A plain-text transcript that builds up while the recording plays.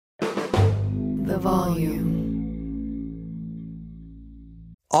the volume.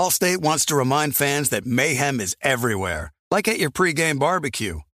 Allstate wants to remind fans that mayhem is everywhere, like at your pregame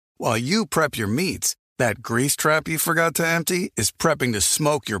barbecue. While you prep your meats, that grease trap you forgot to empty is prepping to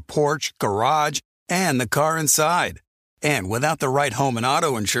smoke your porch, garage, and the car inside. And without the right home and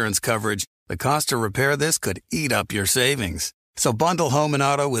auto insurance coverage, the cost to repair this could eat up your savings. So bundle home and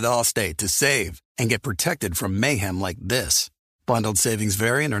auto with Allstate to save and get protected from mayhem like this. Bundled savings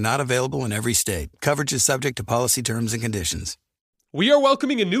vary and are not available in every state. Coverage is subject to policy terms and conditions. We are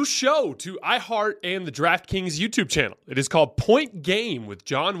welcoming a new show to iHeart and the DraftKings YouTube channel. It is called Point Game with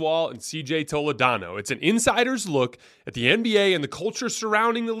John Wall and CJ Toledano. It's an insider's look at the NBA and the culture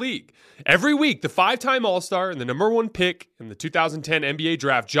surrounding the league. Every week, the five-time All-Star and the number one pick in the 2010 NBA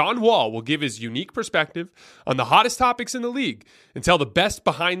draft, John Wall, will give his unique perspective on the hottest topics in the league and tell the best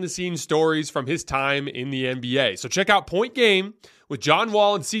behind-the-scenes stories from his time in the NBA. So check out Point Game with John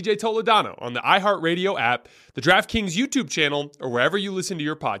Wall and CJ Toledano on the iHeartRadio app, the DraftKings YouTube channel, or wherever you listen to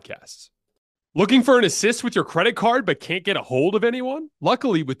your podcasts. Looking for an assist with your credit card but can't get a hold of anyone?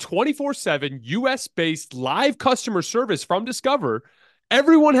 Luckily, with 24/7 U.S.-based live customer service from Discover,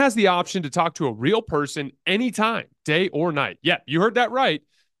 everyone has the option to talk to a real person anytime, day or night. Yeah, you heard that right.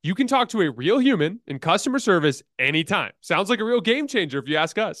 You can talk to a real human in customer service anytime. Sounds like a real game changer if you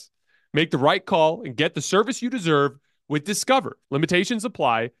ask us. Make the right call and get the service you deserve with Discover. Limitations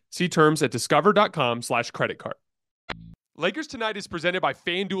apply. See terms at discover.com/creditcard. Lakers Tonight is presented by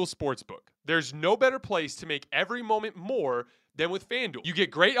FanDuel Sportsbook. There's no better place to make every moment more than with FanDuel. You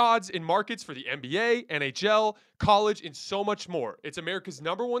get great odds in markets for the NBA, NHL, college, and so much more. It's America's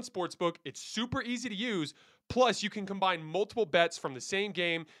 #1 sportsbook. It's super easy to use. Plus, you can combine multiple bets from the same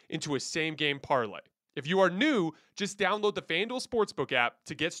game into a same-game parlay. If you are new, just download the FanDuel Sportsbook app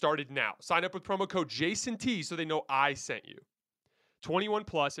to get started now. Sign up with promo code JASONT so they know I sent you. 21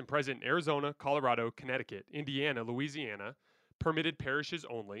 plus and present in Arizona, Colorado, Connecticut, Indiana, Louisiana, permitted parishes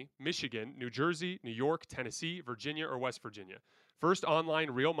only, Michigan, New Jersey, New York, Tennessee, Virginia, or West Virginia. First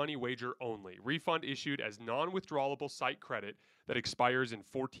online real money wager only. Refund issued as non-withdrawable site credit that expires in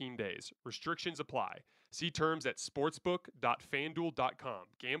 14 days. Restrictions apply. See terms at sportsbook.fanduel.com.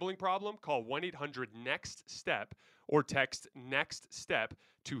 Gambling problem? Call 1-800-NEXT-STEP or text NEXT-STEP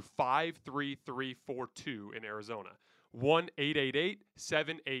to 53342 in Arizona.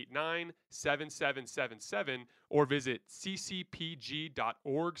 1-888-789-7777 or visit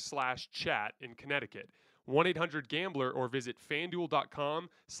ccpg.org/chat in Connecticut. 1-800-GAMBLER or visit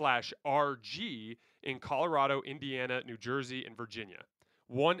fanduel.com/RG in Colorado, Indiana, New Jersey, and Virginia.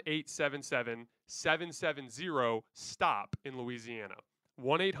 1-877-770-STOP in Louisiana.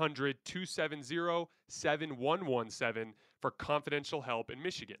 1-800-270-7117 for confidential help in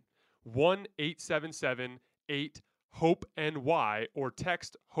Michigan. 1-877-8-HOPE-NY or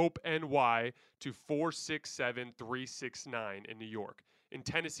text HOPE-NY to 467-369 in New York. In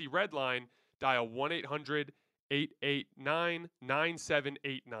Tennessee Redline, dial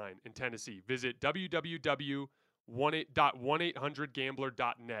 1-800-889-9789 in Tennessee. Visit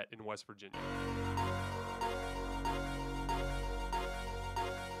www.1800gambler.net in West Virginia.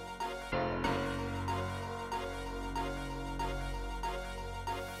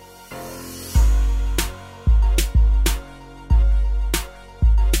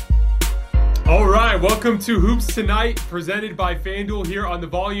 All right, welcome to Hoops Tonight, presented by FanDuel here on The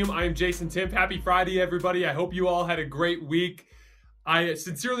Volume. I am Jason Timp. Happy Friday, everybody. I hope you all had a great week. I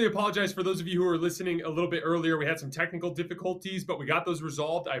sincerely apologize for those of you who were listening a little bit earlier. We had some technical difficulties, but we got those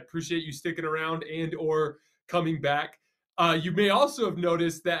resolved. I appreciate you sticking around and or coming back. You may also have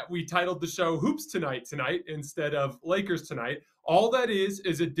noticed that we titled the show Hoops Tonight instead of Lakers Tonight. All that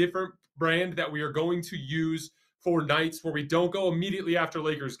is a different brand that we are going to use for nights where we don't go immediately after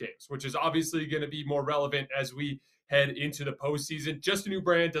Lakers games, which is obviously going to be more relevant as we head into the postseason. Just a new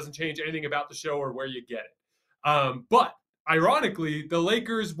brand, doesn't change anything about the show or where you get it. But ironically, the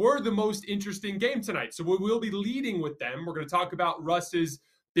Lakers were the most interesting game tonight, so we will be leading with them. We're going to talk about Russ's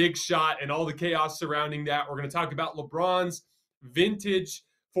big shot and all the chaos surrounding that. We're going to talk about LeBron's vintage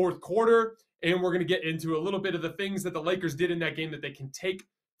fourth quarter, and we're going to get into a little bit of the things that the Lakers did in that game that they can take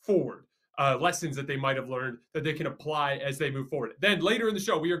forward. Lessons that they might have learned that they can apply as they move forward. Then later in the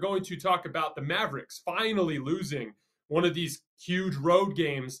show, we are going to talk about the Mavericks finally losing one of these huge road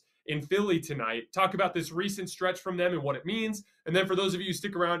games in Philly tonight. Talk about this recent stretch from them and what it means. And then for those of you who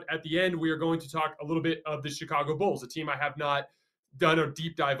stick around at the end, we are going to talk a little bit of the Chicago Bulls, a team I have not done a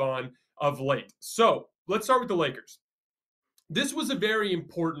deep dive on of late. So let's start with the Lakers. This was a very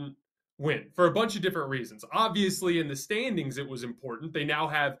important win for a bunch of different reasons. Obviously, in the standings, it was important. They now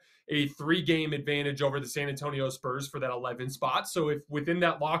have a 3-game advantage over the San Antonio Spurs for that 11 spot. So if within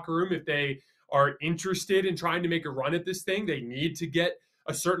that locker room, if they are interested in trying to make a run at this thing. They need to get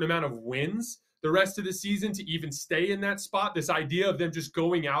a certain amount of wins the rest of the season to even stay in that spot. This idea of them just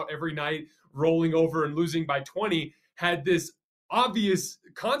going out every night, rolling over and losing by 20 had this obvious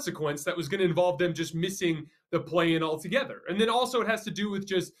consequence that was going to involve them just missing the play-in altogether. And then also it has to do with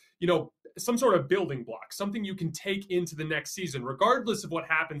just, some sort of building block, something you can take into the next season, regardless of what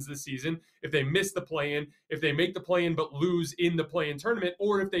happens this season. If they miss the play-in, if they make the play-in but lose in the play-in tournament,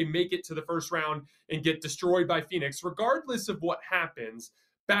 or if they make it to the first round and get destroyed by Phoenix, regardless of what happens,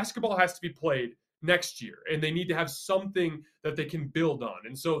 basketball has to be played next year, and they need to have something that they can build on.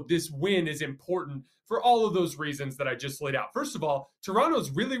 And so this win is important for all of those reasons that I just laid out. First of all,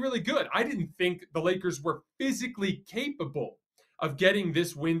 Toronto's really, really good. I didn't think the Lakers were physically capable of getting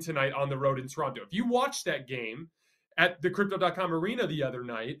this win tonight on the road in Toronto. If you watched that game at the Crypto.com arena the other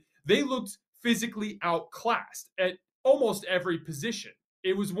night, they looked physically outclassed at almost every position.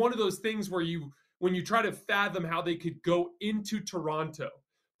 It was one of those things where when you try to fathom how they could go into Toronto,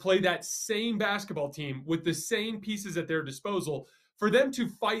 play that same basketball team with the same pieces at their disposal, for them to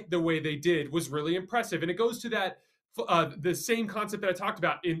fight the way they did was really impressive. And it goes to that the same concept that I talked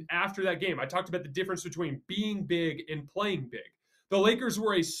about after that game. I talked about the difference between being big and playing big. The Lakers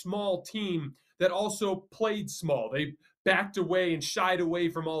were a small team that also played small. They backed away and shied away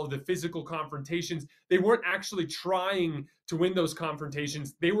from all of the physical confrontations. They weren't actually trying to win those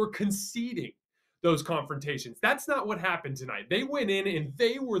confrontations. They were conceding those confrontations. That's not what happened tonight. They went in and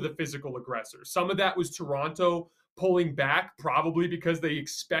they were the physical aggressors. Some of that was Toronto pulling back, probably because they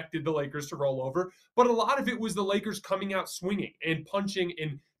expected the Lakers to roll over. But a lot of it was the Lakers coming out swinging and punching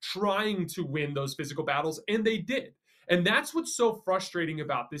and trying to win those physical battles, and they did. And that's what's so frustrating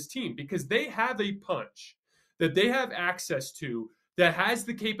about this team, because they have a punch that they have access to that has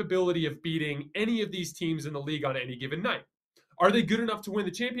the capability of beating any of these teams in the league on any given night. Are they good enough to win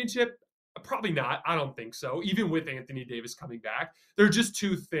the championship? Probably not. I don't think so. Even with Anthony Davis coming back, they're just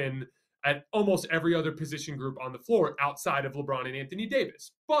too thin at almost every other position group on the floor outside of LeBron and Anthony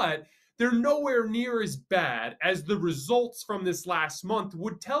Davis. But they're nowhere near as bad as the results from this last month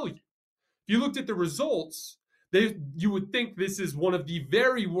would tell you. If you looked at the results, you would think this is one of the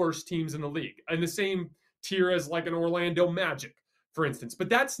very worst teams in the league, in the same tier as like an Orlando Magic, for instance. But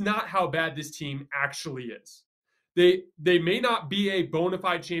that's not how bad this team actually is. They may not be a bona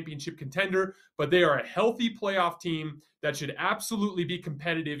fide championship contender, but they are a healthy playoff team that should absolutely be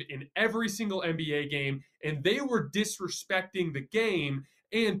competitive in every single NBA game. And they were disrespecting the game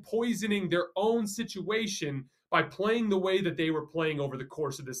and poisoning their own situation by playing the way that they were playing over the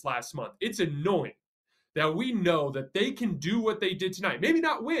course of this last month. It's annoying that we know that they can do what they did tonight. Maybe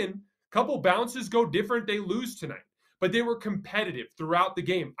not win. A couple bounces go different. They lose tonight. But they were competitive throughout the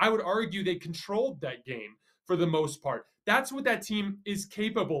game. I would argue they controlled that game for the most part. That's what that team is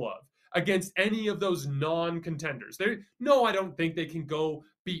capable of against any of those non-contenders. No, I don't think they can go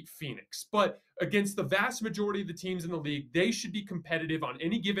beat Phoenix. But against the vast majority of the teams in the league, they should be competitive on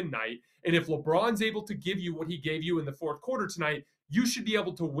any given night. And if LeBron's able to give you what he gave you in the fourth quarter tonight, you should be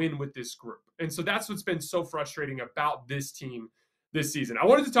able to win with this group. And so that's what's been so frustrating about this team this season. I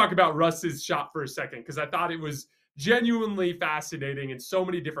wanted to talk about Russ's shot for a second because I thought it was genuinely fascinating in so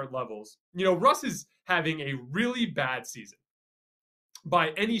many different levels. Russ is having a really bad season by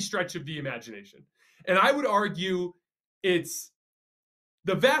any stretch of the imagination. And I would argue it's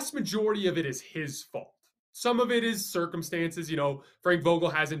the vast majority of it is his fault. Some of it is circumstances. Frank Vogel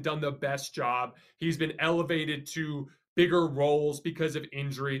hasn't done the best job. He's been elevated to bigger roles because of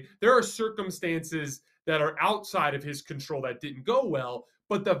injury. There are circumstances that are outside of his control that didn't go well,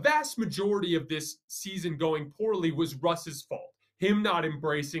 but the vast majority of this season going poorly was Russ's fault, him not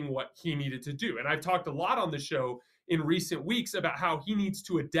embracing what he needed to do. And I've talked a lot on the show in recent weeks about how he needs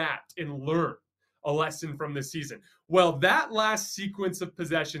to adapt and learn a lesson from this season. Well, that last sequence of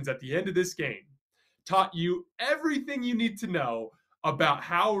possessions at the end of this game taught you everything you need to know about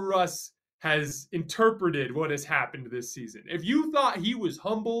how Russ has interpreted what has happened this season. If you thought he was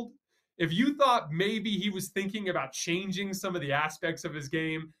humbled, if you thought maybe he was thinking about changing some of the aspects of his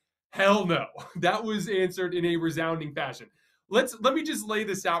game, hell no. That was answered in a resounding fashion. Let me just lay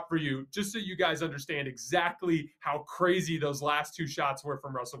this out for you, just so you guys understand exactly how crazy those last two shots were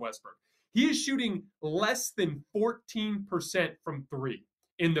from Russell Westbrook. He is shooting less than 14% from three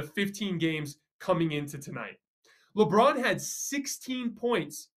in the 15 games coming into tonight. LeBron had 16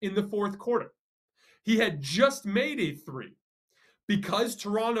 points in the fourth quarter. He had just made a three. Because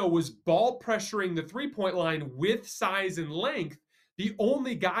Toronto was ball pressuring the three-point line with size and length, the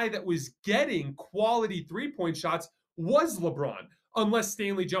only guy that was getting quality three-point shots was LeBron, unless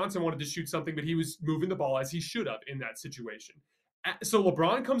Stanley Johnson wanted to shoot something, but he was moving the ball as he should have in that situation. So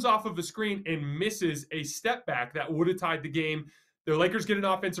LeBron comes off of a screen and misses a step back that would have tied the game. The Lakers get an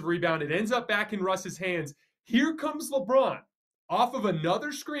offensive rebound. It ends up back in Russ's hands. Here comes LeBron off of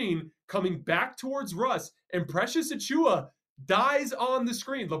another screen coming back towards Russ, and Precious Achiuwa dies on the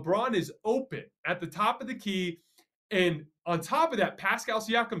screen. LeBron is open at the top of the key, and on top of that, Pascal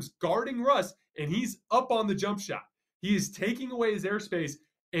Siakam's guarding Russ, and he's up on the jump shot. He is taking away his airspace,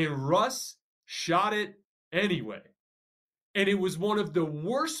 and Russ shot it anyway. And it was one of the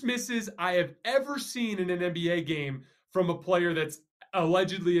worst misses I have ever seen in an NBA game from a player that's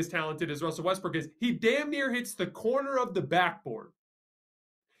allegedly as talented as Russell Westbrook is. He damn near hits the corner of the backboard.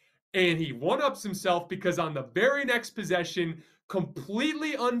 And he one-ups himself because on the very next possession,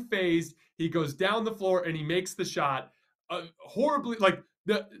 completely unfazed, he goes down the floor and he makes the shot. Horribly, like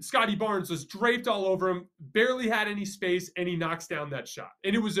Scotty Barnes was draped all over him, barely had any space, and he knocks down that shot.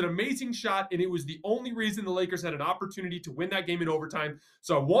 And it was an amazing shot, and it was the only reason the Lakers had an opportunity to win that game in overtime.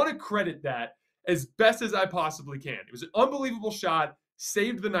 So I want to credit that as best as I possibly can. It was an unbelievable shot,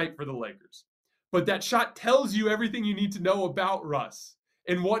 saved the night for the Lakers. But that shot tells you everything you need to know about Russ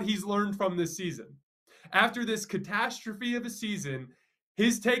and what he's learned from this season. After this catastrophe of a season,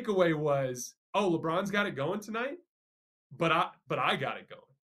 his takeaway was, oh, LeBron's got it going tonight? But I got it going.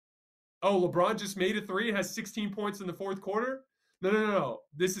 Oh, LeBron just made a three and has 16 points in the fourth quarter? No.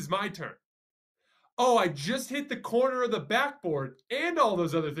 This is my turn. Oh, I just hit the corner of the backboard and all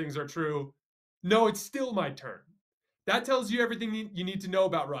those other things are true. No, it's still my turn. That tells you everything you need to know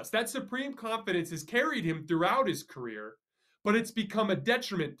about Russ. That supreme confidence has carried him throughout his career, but it's become a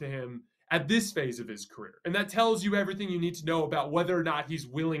detriment to him at this phase of his career. And that tells you everything you need to know about whether or not he's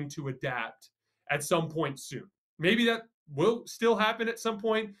willing to adapt at some point soon. Maybe that will still happen at some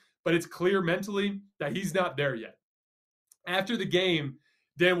point, but it's clear mentally that he's not there yet. After the game,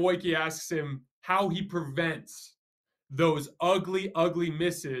 Dan Wojcicki asks him how he prevents those ugly, ugly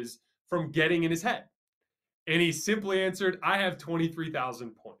misses from getting in his head. And he simply answered, I have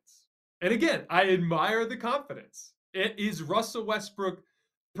 23,000 points. And again, I admire the confidence. It is Russell Westbrook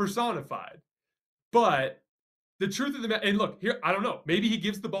personified. But the truth of the matter, and look, here, I don't know. Maybe he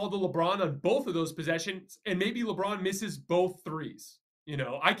gives the ball to LeBron on both of those possessions, and maybe LeBron misses both threes.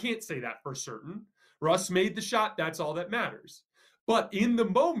 I can't say that for certain. Russ made the shot. That's all that matters. But in the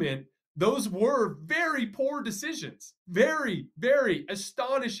moment, those were very poor decisions. Very, very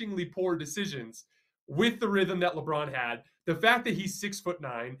astonishingly poor decisions with the rhythm that LeBron had. The fact that he's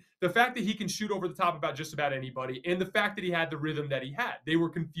 6'9", the fact that he can shoot over the top about just about anybody, and the fact that he had the rhythm that he had. They were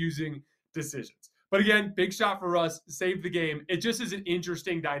confusing decisions. But again, big shot for Russ, saved the game. It just is an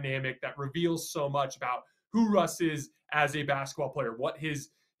interesting dynamic that reveals so much about who Russ is as a basketball player, what his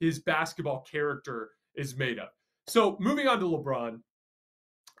basketball character is made of. So moving on to LeBron,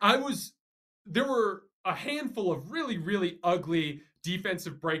 there were a handful of really, really ugly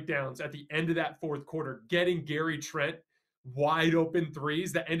defensive breakdowns at the end of that fourth quarter, getting Gary Trent wide open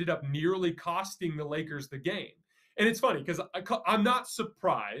threes that ended up nearly costing the Lakers the game. And it's funny because I'm not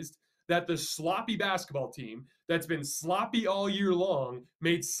surprised that the sloppy basketball team that's been sloppy all year long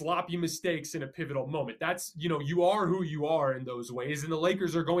made sloppy mistakes in a pivotal moment. That's, you are who you are in those ways, and the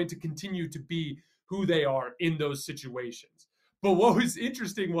Lakers are going to continue to be who they are in those situations. But what was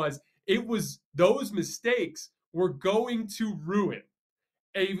interesting was those mistakes were going to ruin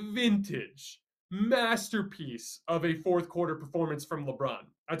a vintage masterpiece of a fourth quarter performance from LeBron.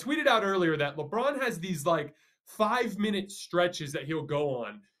 I tweeted out earlier that LeBron has these 5-minute stretches that he'll go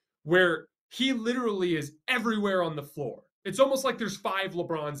on where he literally is everywhere on the floor. It's almost like there's 5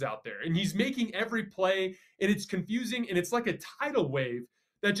 LeBrons out there, and he's making every play, and it's confusing, and it's like a tidal wave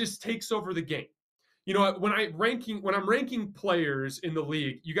that just takes over the game. When I'm ranking players in the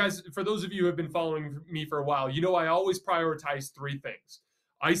league, you guys, for those of you who have been following me for a while, I always prioritize 3 things: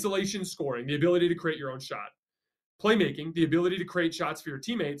 isolation scoring, the ability to create your own shot; playmaking, the ability to create shots for your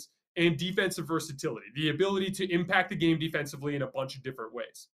teammates; and defensive versatility, the ability to impact the game defensively in a bunch of different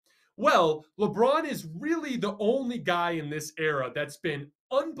ways. Well, LeBron is really the only guy in this era that's been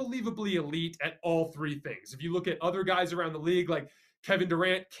unbelievably elite at all 3 things. If you look at other guys around the league, like Kevin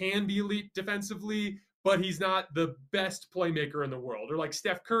Durant can be elite defensively, but he's not the best playmaker in the world. Or like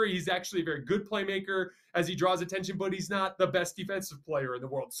Steph Curry, he's actually a very good playmaker as he draws attention, but he's not the best defensive player in the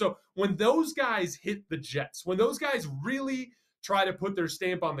world. So when those guys hit the Jets, when those guys really try to put their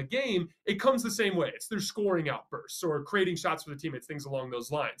stamp on the game, it comes the same way. It's their scoring outbursts or creating shots for the teammates, things along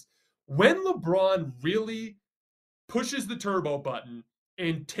those lines. When LeBron really pushes the turbo button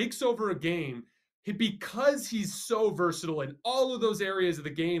and takes over a game, because he's so versatile in all of those areas of the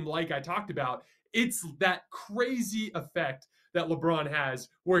game, like I talked about, it's that crazy effect that LeBron has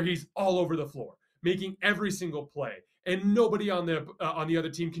where he's all over the floor, making every single play. and nobody on the other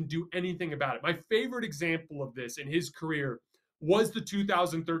team can do anything about it. My favorite example of this in his career was the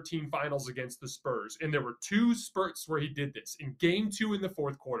 2013 finals against the Spurs. And there were two spurts where he did this, in game 2 in the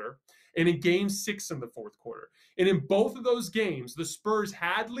fourth quarter and in game 6 in the fourth quarter. And in both of those games, the Spurs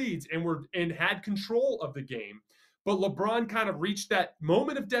had leads and had control of the game. But LeBron kind of reached that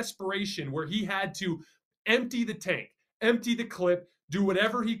moment of desperation where he had to empty the tank, empty the clip, do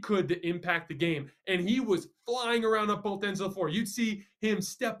whatever he could to impact the game. And he was flying around on both ends of the floor. You'd see him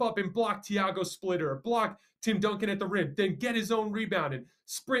step up and block Thiago Splitter, block Tim Duncan at the rim, then get his own rebound and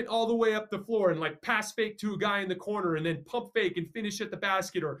sprint all the way up the floor and like pass fake to a guy in the corner and then pump fake and finish at the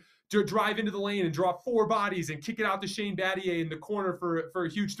basket, or to drive into the lane and draw 4 bodies and kick it out to Shane Battier in the corner for a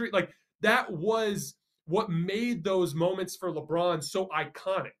huge three. Like, that was what made those moments for LeBron so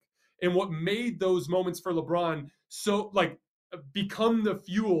iconic, and what made those moments for LeBron so like become the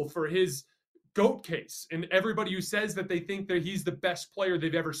fuel for his GOAT case. And everybody who says that they think that he's the best player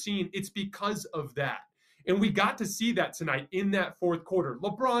they've ever seen, it's because of that. And we got to see that tonight in that fourth quarter.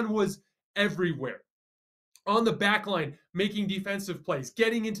 LeBron was everywhere. On the back line, making defensive plays,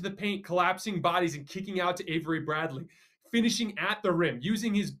 getting into the paint, collapsing bodies and kicking out to Avery Bradley, finishing at the rim,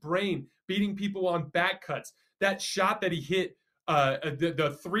 using his brain, beating people on back cuts. That shot that he hit,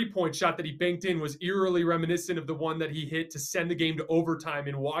 the three-point shot that he banked in, was eerily reminiscent of the one that he hit to send the game to overtime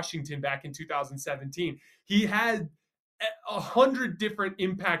in Washington back in 2017. He had 100 different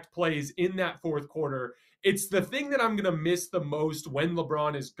impact plays in that fourth quarter. It's the thing that I'm going to miss the most when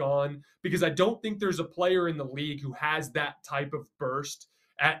LeBron is gone, because I don't think there's a player in the league who has that type of burst,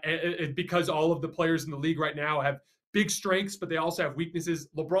 because all of the players in the league right now have big strengths, but they also have weaknesses.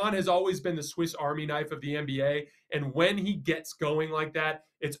 LeBron has always been the Swiss Army knife of the NBA, and when he gets going like that,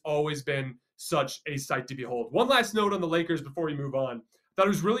 it's always been such a sight to behold. One last note on the Lakers before we move on. I thought it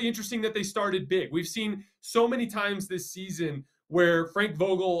was really interesting that they started big. We've seen so many times this season where Frank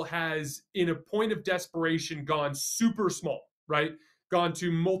Vogel has, in a point of desperation, gone super small, right? Gone to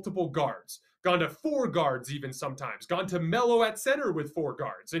multiple guards, gone to 4 guards even sometimes, gone to Melo at center with 4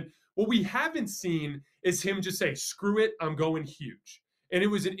 guards. And what we haven't seen is him just say, screw it, I'm going huge. And it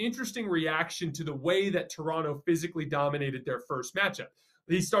was an interesting reaction to the way that Toronto physically dominated their first matchup.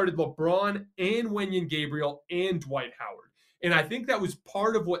 He started LeBron and Wenyen Gabriel and Dwight Howard. And I think that was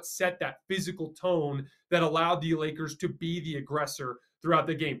part of what set that physical tone that allowed the Lakers to be the aggressor throughout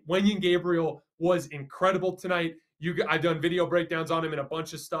the game. Wenyen Gabriel was incredible tonight. I've done video breakdowns on him and a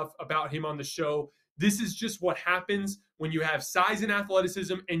bunch of stuff about him on the show. This is just what happens when you have size and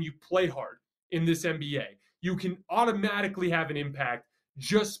athleticism and you play hard in this NBA. You can automatically have an impact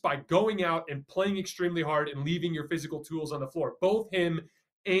just by going out and playing extremely hard and leaving your physical tools on the floor. Both him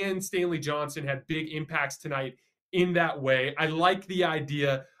and Stanley Johnson had big impacts tonight in that way. I like the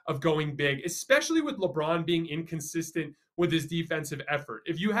idea of going big, especially with LeBron being inconsistent with his defensive effort.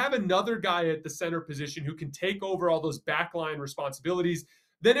 If you have another guy at the center position who can take over all those backline responsibilities,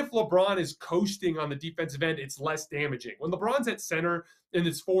 then if LeBron is coasting on the defensive end, it's less damaging. When LeBron's at center and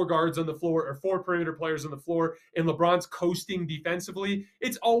it's 4 guards on the floor or 4 perimeter players on the floor and LeBron's coasting defensively,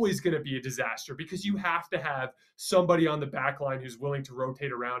 it's always going to be a disaster because you have to have somebody on the backline who's willing to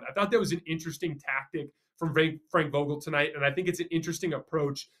rotate around. I thought that was an interesting tactic from Frank Vogel tonight, and I think it's an interesting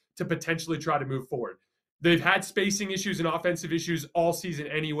approach to potentially try to move forward. They've had spacing issues and offensive issues all season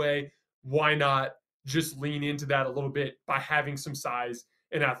anyway. Why not just lean into that a little bit by having some size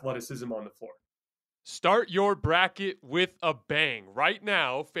and athleticism on the floor? Start your bracket with a bang. Right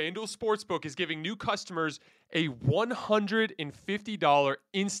now, FanDuel Sportsbook is giving new customers a $150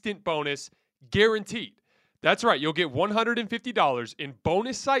 instant bonus guaranteed. That's right, you'll get $150 in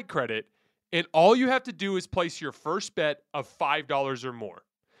bonus site credit, and all you have to do is place your first bet of $5 or more.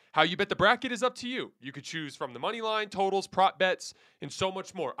 How you bet the bracket is up to you. You could choose from the money line, totals, prop bets, and so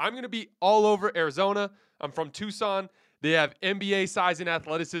much more. I'm going to be all over Arizona. I'm from Tucson. They have NBA size and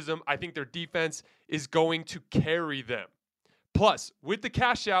athleticism. I think their defense is going to carry them. Plus, with the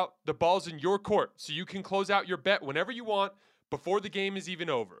cash out, the ball's in your court, so you can close out your bet whenever you want before the game is even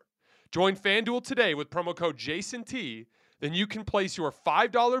over. Join FanDuel today with promo code JASONT. Then you can place your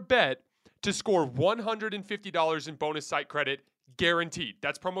 $5 bet to score $150 in bonus site credit guaranteed.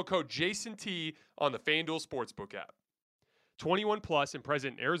 That's promo code JASONT on the FanDuel Sportsbook app. 21 plus and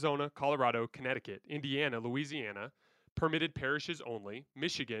present in Arizona, Colorado, Connecticut, Indiana, Louisiana. Permitted parishes only.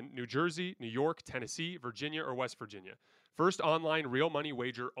 Michigan, New Jersey, New York, Tennessee, Virginia, or West Virginia. First online real money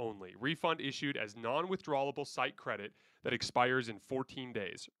wager only. Refund issued as non-withdrawable site credit that expires in 14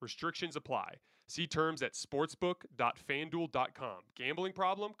 days. Restrictions apply. See terms at sportsbook.fanduel.com. Gambling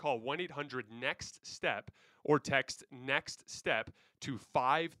problem? Call 1-800-NEXT-STEP or text NEXT-STEP to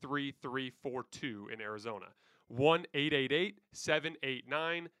 53342 in Arizona.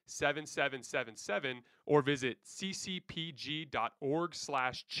 1-888-789-7777 or visit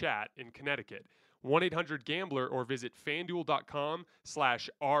ccpg.org/chat in Connecticut. 1-800-GAMBLER or visit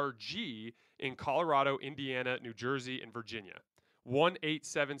fanduel.com/RG in Colorado, Indiana, New Jersey, and Virginia.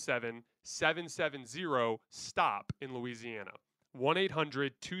 1-877-770-STOP in Louisiana.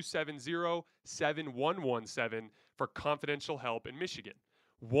 1-800-270-7117 for confidential help in Michigan.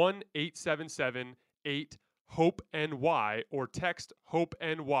 1-877-8-HOPE-NY or text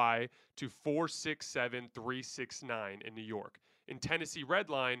HOPE-NY to 467-369 in New York. In Tennessee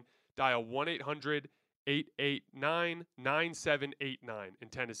Redline, dial 1-800-889-9789 in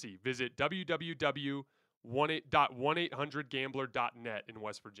Tennessee. Visit www.1800gambler.net in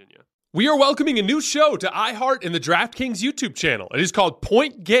West Virginia. We are welcoming a new show to iHeart and the DraftKings YouTube channel. It is called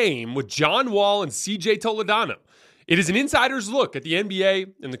Point Game with John Wall and CJ Toledano. It is an insider's look at the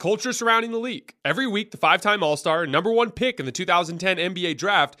NBA and the culture surrounding the league. Every week, the five-time All-Star and number one pick in the 2010 NBA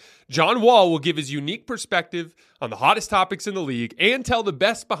Draft, John Wall will give his unique perspective on the hottest topics in the league and tell the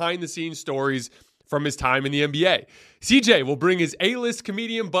best behind-the-scenes stories from his time in the NBA. CJ will bring his A-list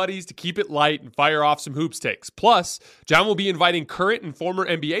comedian buddies to keep it light and fire off some hoops takes. Plus, John will be inviting current and former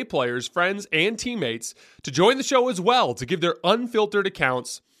NBA players, friends, and teammates to join the show as well to give their unfiltered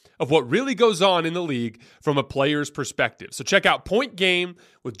accounts of what really goes on in the league from a player's perspective. So check out Point Game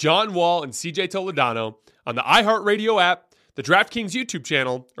with John Wall and CJ Toledano on the iHeartRadio app, the DraftKings YouTube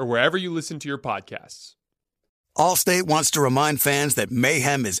channel, or wherever you listen to your podcasts. Allstate wants to remind fans that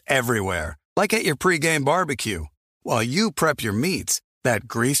mayhem is everywhere, like at your pregame barbecue. While you prep your meats, that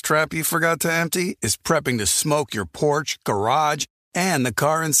grease trap you forgot to empty is prepping to smoke your porch, garage, and the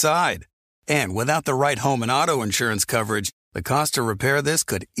car inside. And without the right home and auto insurance coverage, the cost to repair this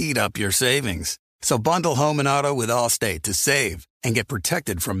could eat up your savings. So bundle home and auto with Allstate to save and get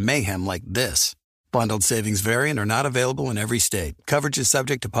protected from mayhem like this. Bundled savings vary and are not available in every state. Coverage is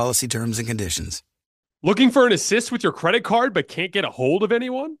subject to policy terms and conditions. Looking for an assist with your credit card but can't get a hold of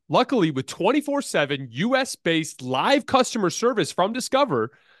anyone? Luckily, with 24/7 U.S.-based live customer service from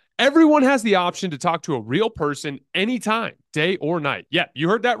Discover, everyone has the option to talk to a real person anytime, day or night. Yeah, you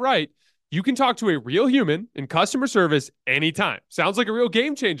heard that right. You can talk to a real human in customer service anytime. Sounds like a real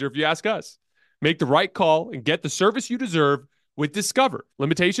game changer if you ask us. Make the right call and get the service you deserve with Discover.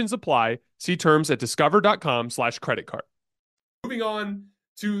 Limitations apply. See terms at discover.com/creditcard. Moving on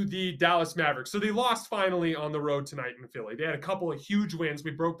to the Dallas Mavericks. So they lost finally on the road tonight in Philly. They had a couple of huge wins.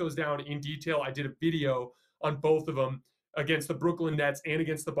 We broke those down in detail. I did a video on both of them against the Brooklyn Nets and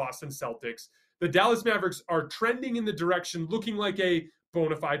against the Boston Celtics. The Dallas Mavericks are trending in the direction looking like a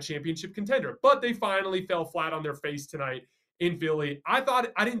bona fide championship contender, but they finally fell flat on their face tonight in Philly. I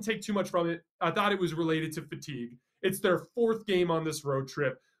didn't take too much from it. I thought it was related to fatigue. It's their fourth game on this road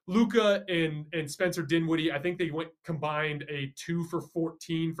trip. Luka and Spencer Dinwiddie, I think they went combined a 2 for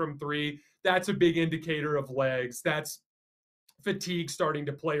 14 from three. That's a big indicator of legs. That's fatigue starting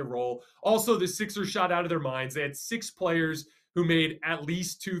to play a role. Also, the Sixers shot out of their minds. They had 6 players who made at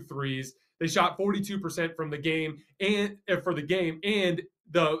least 2 threes. They shot 42% from the game and for the game. And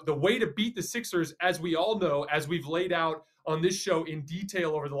the way to beat the Sixers, as we all know, as we've laid out on this show in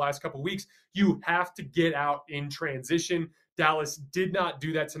detail over the last couple of weeks, you have to get out in transition. Dallas did not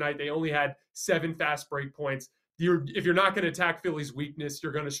do that tonight. They only had 7 fast break points. If you're not going to attack Philly's weakness,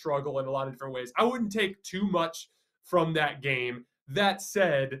 you're going to struggle in a lot of different ways. I wouldn't take too much from that game. That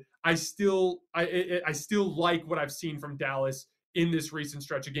said, I still like what I've seen from Dallas in this recent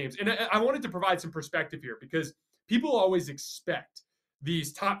stretch of games. And I wanted to provide some perspective here because people always expect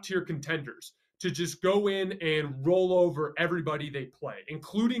these top-tier contenders to just go in and roll over everybody they play,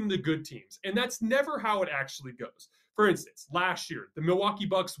 including the good teams. And that's never how it actually goes. For instance, last year, the Milwaukee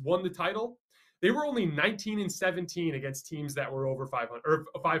Bucks won the title. They were only 19-17 against teams that were over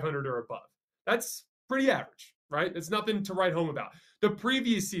 500 or above. That's pretty average, right? It's nothing to write home about. The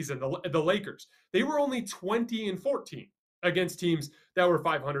previous season, the Lakers, they were only 20-14 against teams that were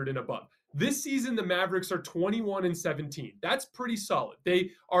 500 and above. This season, the Mavericks are 21-17. That's pretty solid.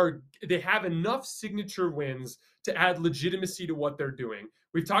 They have enough signature wins to add legitimacy to what they're doing.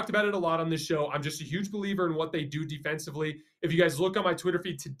 We've talked about it a lot on this show. I'm just a huge believer in what they do defensively. If you guys look on my Twitter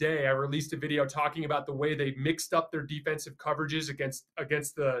feed today, I released a video talking about the way they mixed up their defensive coverages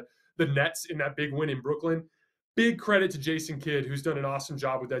against the Nets in that big win in Brooklyn. Big credit to Jason Kidd, who's done an awesome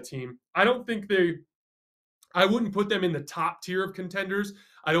job with that team. I wouldn't put them in the top tier of contenders.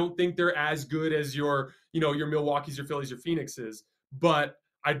 I don't think they're as good as your Milwaukee's, your Phillies, your Phoenixes, but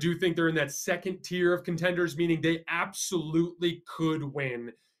I do think they're in that second tier of contenders, meaning they absolutely could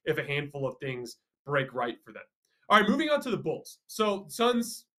win if a handful of things break right for them. All right, moving on to the Bulls. So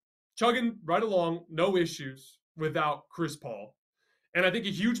Suns chugging right along, no issues. without Chris Paul. And I think a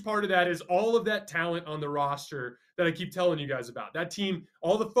huge part of that is all of that talent on the roster that I keep telling you guys about. That team,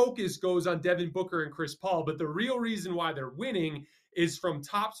 all the focus goes on Devin Booker and Chris Paul, but the real reason why they're winning is from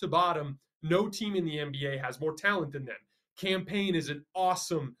top to bottom. No team in the NBA has more talent than them. Cam Payne is an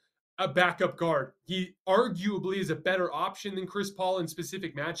awesome backup guard. He arguably is a better option than Chris Paul in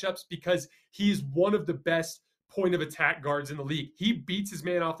specific matchups because he's one of the best point of attack guards in the league. He beats his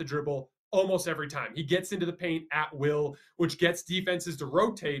man off the dribble almost every time. He gets into the paint at will, which gets defenses to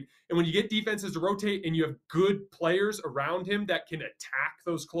rotate. And when you get defenses to rotate and you have good players around him that can attack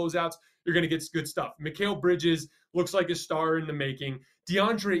those closeouts, you're going to get good stuff. Mikal Bridges looks like a star in the making.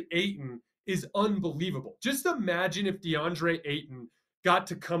 DeAndre Ayton is unbelievable. Just imagine if DeAndre Ayton got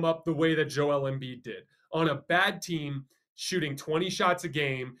to come up the way that Joel Embiid did on a bad team, shooting 20 shots a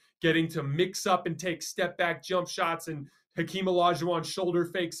game, getting to mix up and take step back jump shots and Hakeem Olajuwon shoulder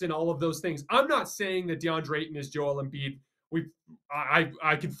fakes and all of those things. I'm not saying that DeAndre Ayton is Joel Embiid.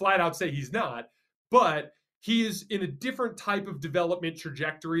 I can flat out say he's not, but he is in a different type of development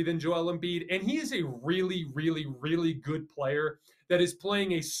trajectory than Joel Embiid, and he is a really, really, really good player that is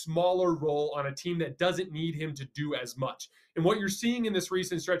playing a smaller role on a team that doesn't need him to do as much. And what you're seeing in this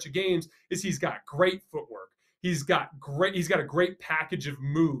recent stretch of games is he's got great footwork. He's got a great package of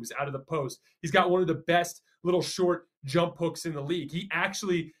moves out of the post. He's got one of the best little short jump hooks in the league. He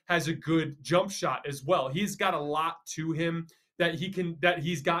actually has a good jump shot as well. He's got a lot to him that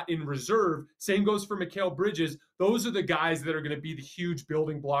he's got in reserve. Same goes for Mikal Bridges. Those are the guys that are going to be the huge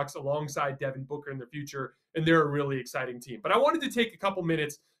building blocks alongside Devin Booker in the future, and they're a really exciting team. But I wanted to take a couple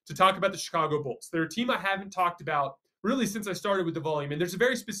minutes to talk about the Chicago Bulls. They're a team I haven't talked about really since I started with the volume, and there's a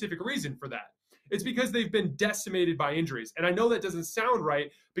very specific reason for that. It's because they've been decimated by injuries. And I know that doesn't sound right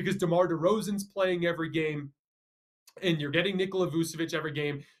because DeMar DeRozan's playing every game, and you're getting Nikola Vucevic every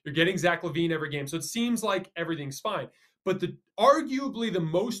game. You're getting Zach LaVine every game. So it seems like everything's fine. But arguably the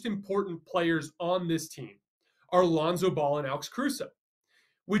most important players on this team are Lonzo Ball and Alex Caruso,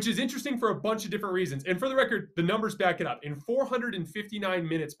 which is interesting for a bunch of different reasons. And for the record, the numbers back it up. In 459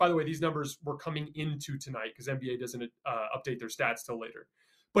 minutes, by the way, these numbers were coming into tonight because NBA doesn't update their stats till later.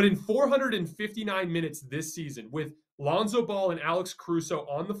 But in 459 minutes this season, with Lonzo Ball and Alex Caruso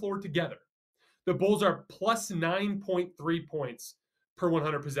on the floor together, the Bulls are plus 9.3 points per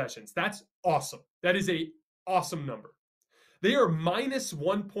 100 possessions. That's awesome. That is an awesome number. They are minus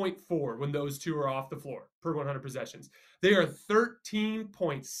 1.4 when those two are off the floor per 100 possessions. They are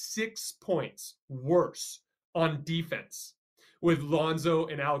 13.6 points worse on defense with Lonzo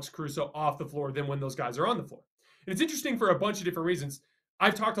and Alex Caruso off the floor than when those guys are on the floor. And it's interesting for a bunch of different reasons.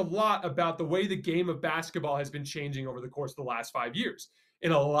 I've talked a lot about the way the game of basketball has been changing over the course of the last 5 years.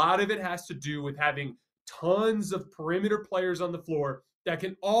 And a lot of it has to do with having tons of perimeter players on the floor that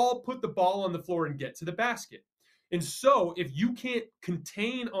can all put the ball on the floor and get to the basket. And so if you can't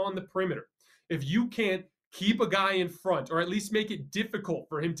contain on the perimeter, if you can't keep a guy in front, or at least make it difficult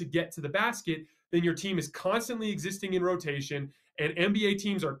for him to get to the basket, then your team is constantly existing in rotation, and NBA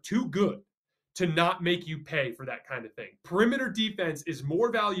teams are too good to not make you pay for that kind of thing. Perimeter defense is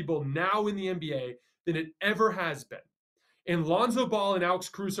more valuable now in the NBA than it ever has been. And Lonzo Ball and Alex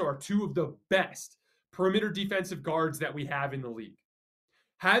Caruso are two of the best perimeter defensive guards that we have in the league.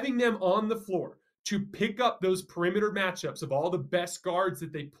 Having them on the floor to pick up those perimeter matchups of all the best guards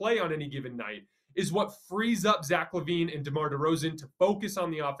that they play on any given night is what frees up Zach LaVine and DeMar DeRozan to focus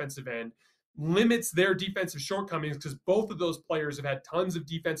on the offensive end, limits their defensive shortcomings because both of those players have had tons of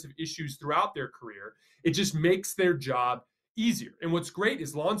defensive issues throughout their career. It just makes their job easier. And what's great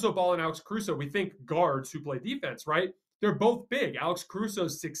is Lonzo Ball and Alex Caruso, we think guards who play defense, right? They're both big. Alex Caruso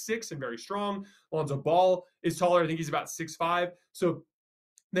is 6'6" and very strong. Lonzo Ball is taller. I think he's about 6'5". So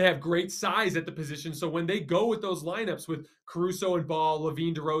they have great size at the position. So when they go with those lineups with Caruso and Ball,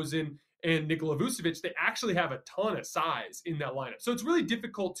 LaVine, DeRozan, and Nikola Vucevic, they actually have a ton of size in that lineup. So it's really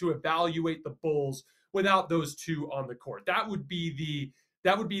difficult to evaluate the Bulls without those two on the court. That would be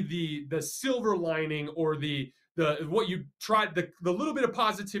the silver lining, or the what you tried, the little bit of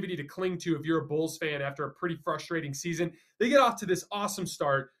positivity to cling to if you're a Bulls fan after a pretty frustrating season. They get off to this awesome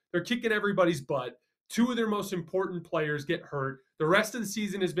start. They're kicking everybody's butt. Two of their most important players get hurt. The rest of the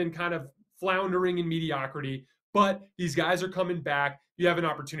season has been kind of floundering in mediocrity, but these guys are coming back. You have an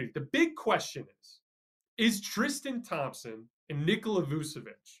opportunity. The big question is Tristan Thompson and Nikola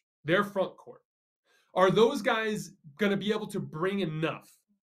Vucevic, their front court, are those guys going to be able to bring enough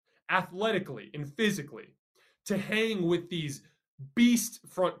athletically and physically to hang with these beast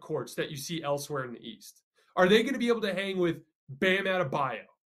front courts that you see elsewhere in the East? Are they going to be able to hang with Bam Adebayo,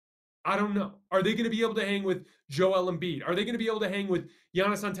 I don't know. Are they going to be able to hang with Joel Embiid? Are they going to be able to hang with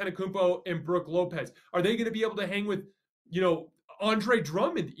Giannis Antetokounmpo and Brook Lopez? Are they going to be able to hang with, Andre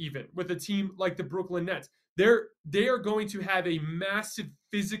Drummond even with a team like the Brooklyn Nets? They are going to have a massive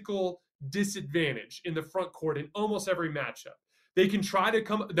physical disadvantage in the front court in almost every matchup. They can try to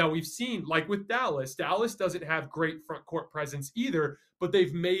come. Now, we've seen, like with Dallas doesn't have great front court presence either, but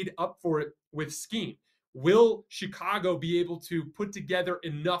they've made up for it with scheme. Will Chicago be able to put together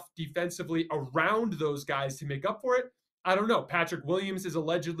enough defensively around those guys to make up for it? I don't know. Patrick Williams is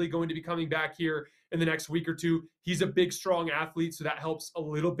allegedly going to be coming back here in the next week or two. He's a big, strong athlete, so that helps a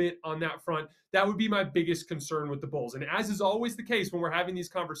little bit on that front. That would be my biggest concern with the Bulls. And as is always the case when we're having these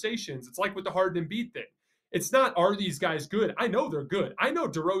conversations, it's like with the Harden and Embiid thing. It's not, are these guys good? I know they're good. I know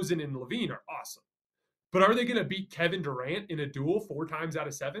DeRozan and LaVine are awesome. But are they going to beat Kevin Durant in a duel 4 times out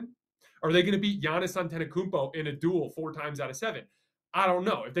of 7? Are they going to beat Giannis Antetokounmpo in a duel 4 times out of 7? I don't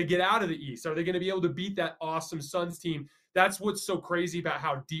know. If they get out of the East, are they going to be able to beat that awesome Suns team? That's what's so crazy about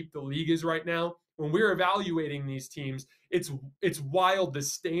how deep the league is right now. When we're evaluating these teams, it's wild the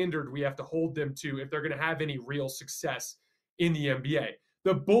standard we have to hold them to if they're going to have any real success in the NBA.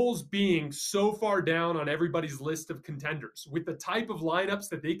 The Bulls being so far down on everybody's list of contenders with the type of lineups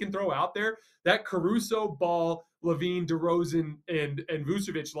that they can throw out there, that Caruso, Ball, LaVine, DeRozan, and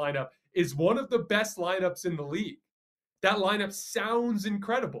Vucevic lineup is one of the best lineups in the league. That lineup sounds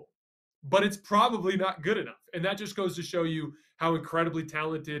incredible, but it's probably not good enough. And that just goes to show you how incredibly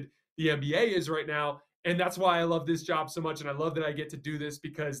talented the NBA is right now. And that's why I love this job so much. And I love that I get to do this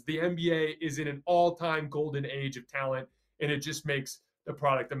because the NBA is in an all-time golden age of talent, and it just makes the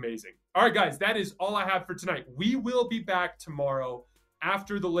product amazing. All right, guys, that is all I have for tonight. We will be back tomorrow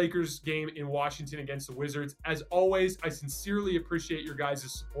after the Lakers game in Washington against the Wizards. As always, I sincerely appreciate your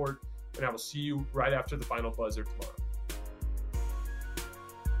guys' support, and I will see you right after the final buzzer tomorrow.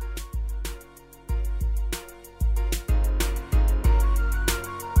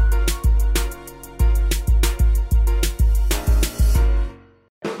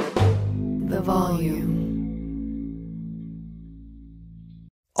 The volume.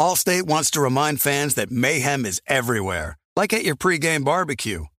 Allstate wants to remind fans that mayhem is everywhere, like at your pregame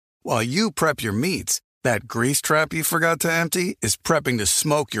barbecue. While you prep your meats, that grease trap you forgot to empty is prepping to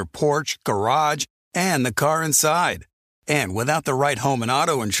smoke your porch, garage, and the car inside. And without the right home and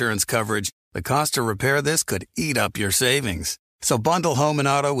auto insurance coverage, the cost to repair this could eat up your savings. So bundle home and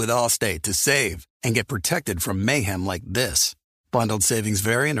auto with Allstate to save and get protected from mayhem like this. Bundled savings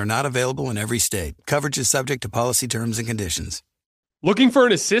vary and are not available in every state. Coverage is subject to policy terms and conditions. Looking for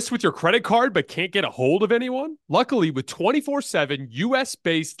an assist with your credit card but can't get a hold of anyone? Luckily, with 24/7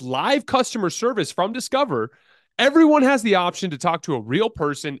 U.S.-based live customer service from Discover, everyone has the option to talk to a real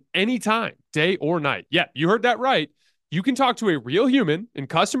person anytime, day or night. Yeah, you heard that right. You can talk to a real human in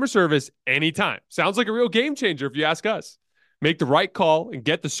customer service anytime. Sounds like a real game changer if you ask us. Make the right call and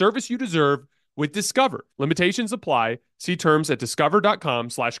get the service you deserve with Discover. Limitations apply. See terms at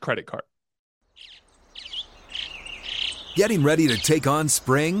discover.com/creditcard. Getting ready to take on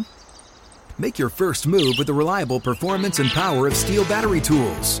spring? Make your first move with the reliable performance and power of Steel battery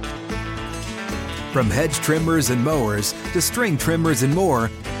tools. From hedge trimmers and mowers to string trimmers and more,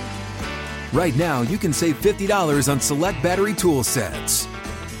 right now you can save $50 on select battery tool sets.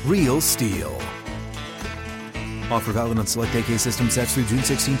 Real Steel. Offer valid on select AK system sets through June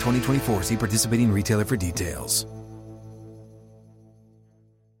 16, 2024. See participating retailer for details.